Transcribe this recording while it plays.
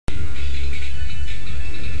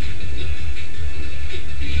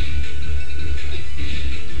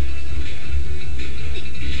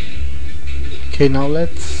Okay, now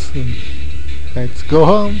let's go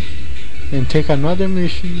home and take another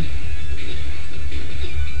mission.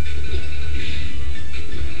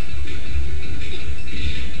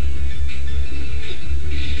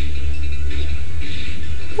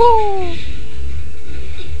 Woo!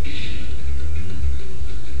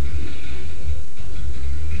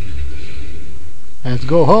 Let's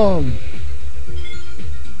go home.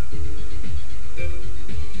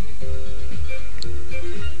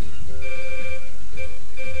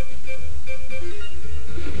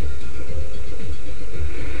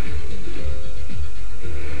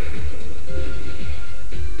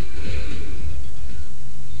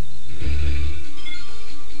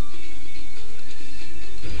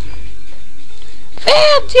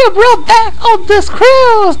 And you brought back all the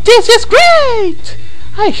screws! This is great!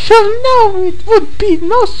 I should know it would be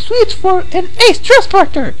no switch for an ace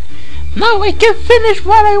transporter! Now I can finish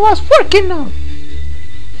what I was working on!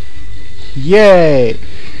 Yay!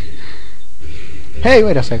 Hey,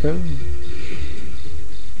 wait a second.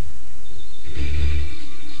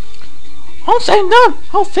 Once I'm done,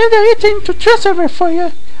 I'll send everything to transfer for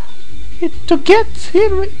you. To get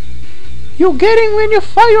in, you get in when you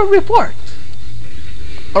file your report.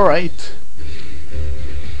 Alright.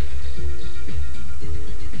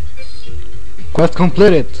 Quest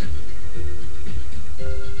completed.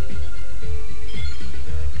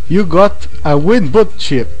 You got a wind boot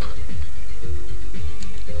chip.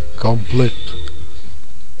 Complete.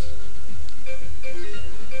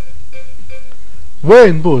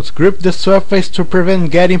 Wind boots grip the surface to prevent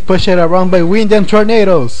getting pushed around by wind and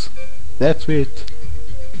tornadoes. That's it.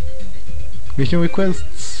 Mission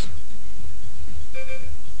requests.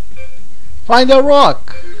 Find a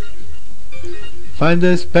rock. Find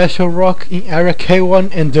a special rock in area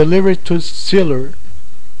K1 and deliver it to Sealer.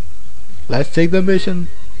 Let's take the mission.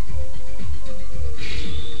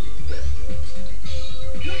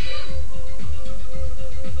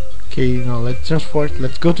 Okay, now let's transport.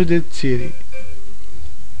 Let's go to the city.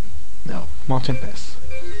 No, mountain pass.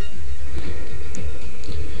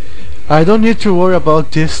 I don't need to worry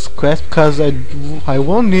about this quest because I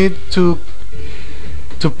won't need to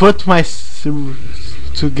put my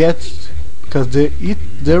to get because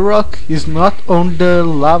the rock is not on the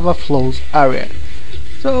lava flows area,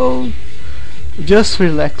 so just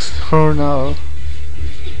relax for now.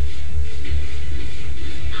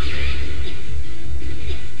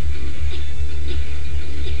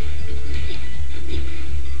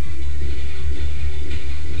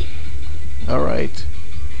 Alright,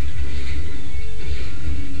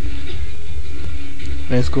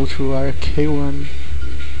 let's go through our K1.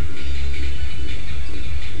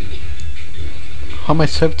 How my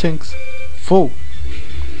save tanks? Full.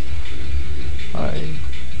 Alright.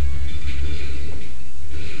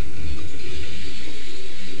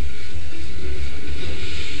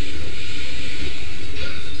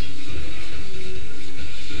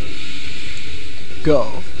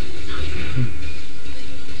 Go.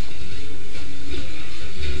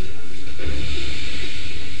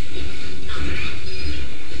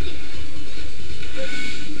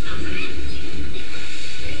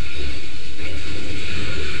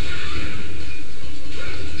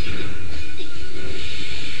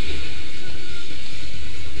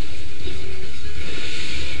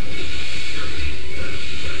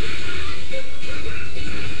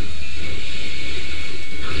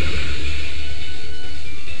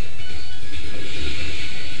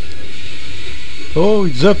 Oh,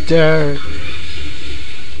 it's up there.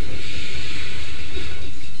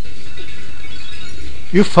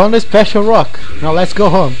 You found a special rock. Now let's go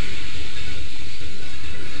home.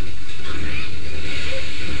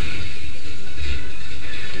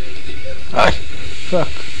 Ah, fuck.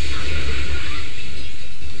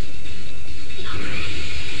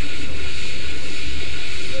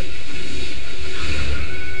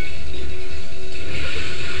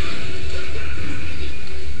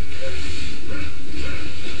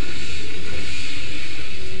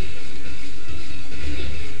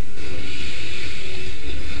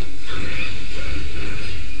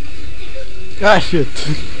 Ah, shit.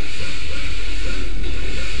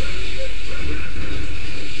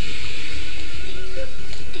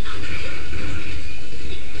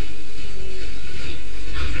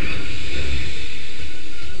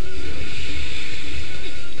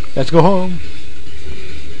 Let's go home.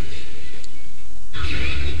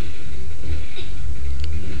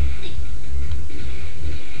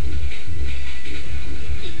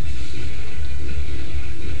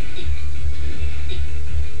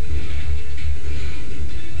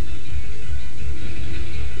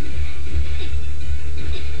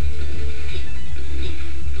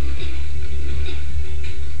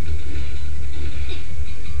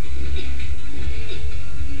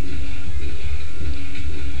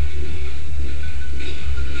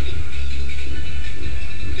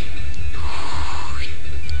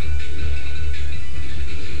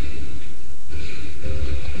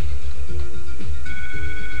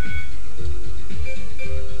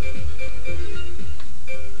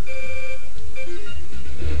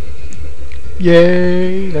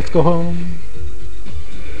 Yay! Let's go home.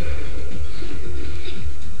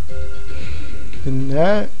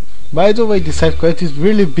 And by the way, the side quest is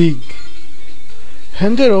really big.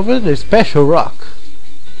 Hand it over the special rock.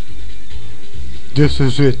 This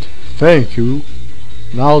is it. Thank you.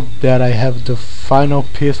 Now that I have the final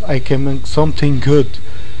piece, I can make something good.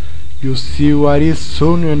 You'll see what is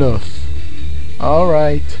soon enough.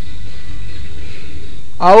 Alright.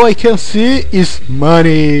 All I can see is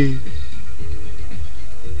money.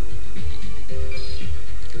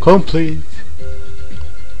 Complete.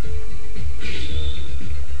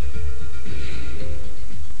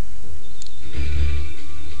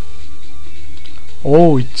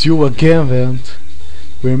 Oh, it's you again, Vent.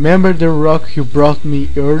 Remember the rock you brought me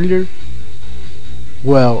earlier?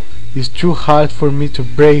 Well, it's too hard for me to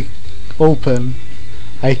break open.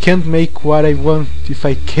 I can't make what I want if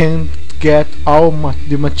I can't get all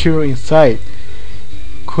the material inside.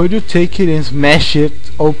 Could you take it and smash it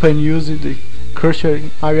open using the crusher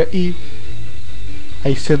in area E?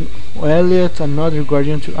 I sent Elliot, another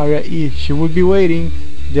guardian, to area E. She will be waiting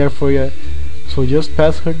there for you. So just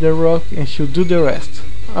pass her the rock and she'll do the rest.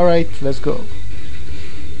 Alright, let's go.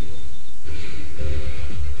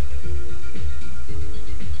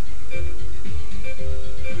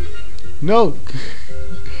 No!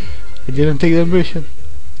 I didn't take the mission.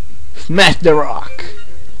 Smash the rock!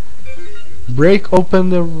 Break open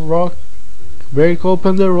the rock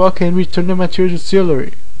and return the material to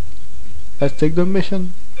Celery. Let's take the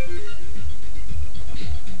mission.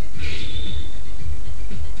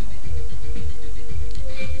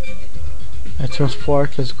 Let's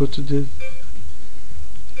transport, let's go to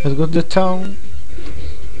the town.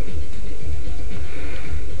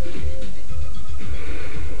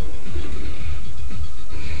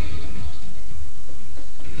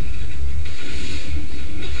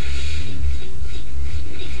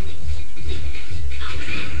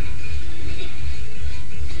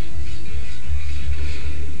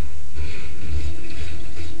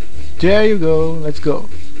 There you go, let's go.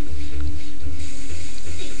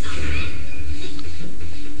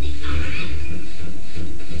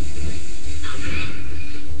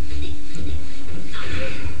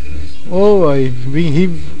 Oh, I've been here.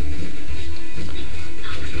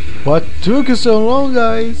 What took you so long,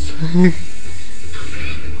 guys?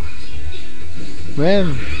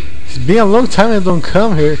 Man, it's been a long time I don't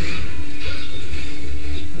come here.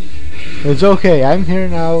 It's okay, I'm here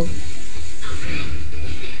now.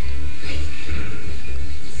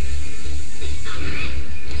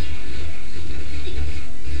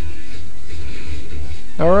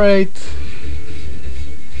 Alright.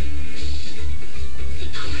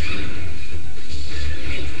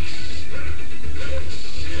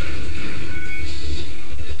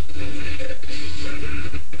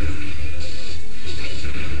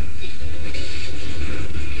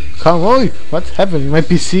 Come on, what's happening? My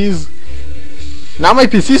PC is... Now my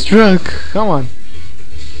PC is drunk! Come on.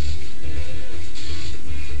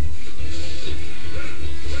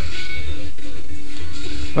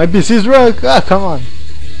 My PC is drunk! Ah, come on.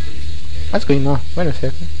 What's going on? Wait a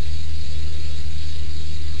second.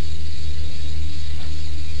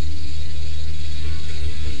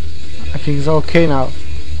 I think it's okay now.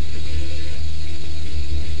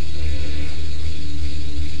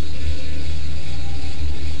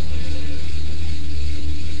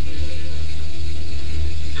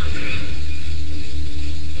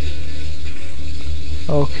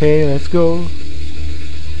 Okay, let's go.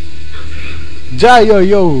 Yo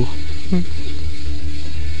yo.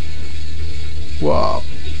 Wow.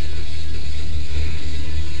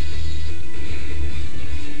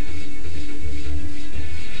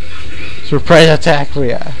 Surprise attack,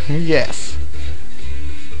 Rhea. Yes.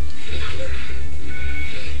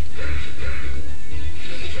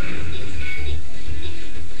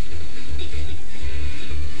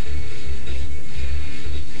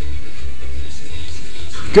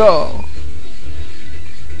 Go.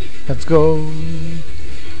 Let's go.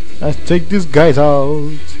 Let's take these guys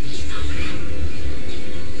out.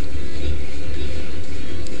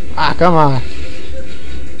 Ah, come on.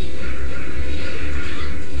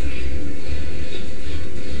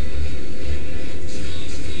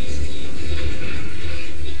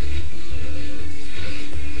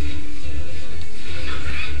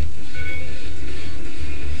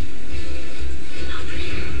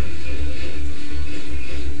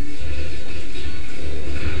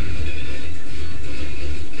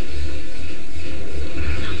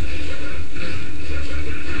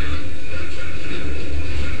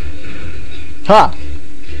 Ha!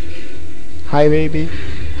 Hi, baby.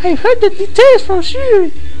 I've heard the details from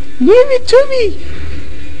Shuri. Leave it to me.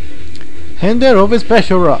 Hand her over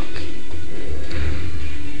special rock.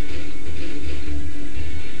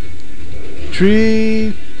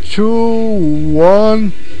 3, 2,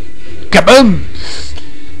 1. Kaboom!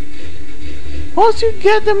 Once you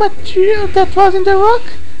get the material that was in the rock,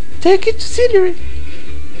 take it to Cedary.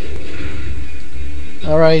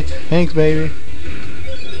 Alright, thanks baby.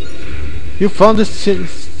 You found the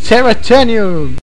Ceratanium!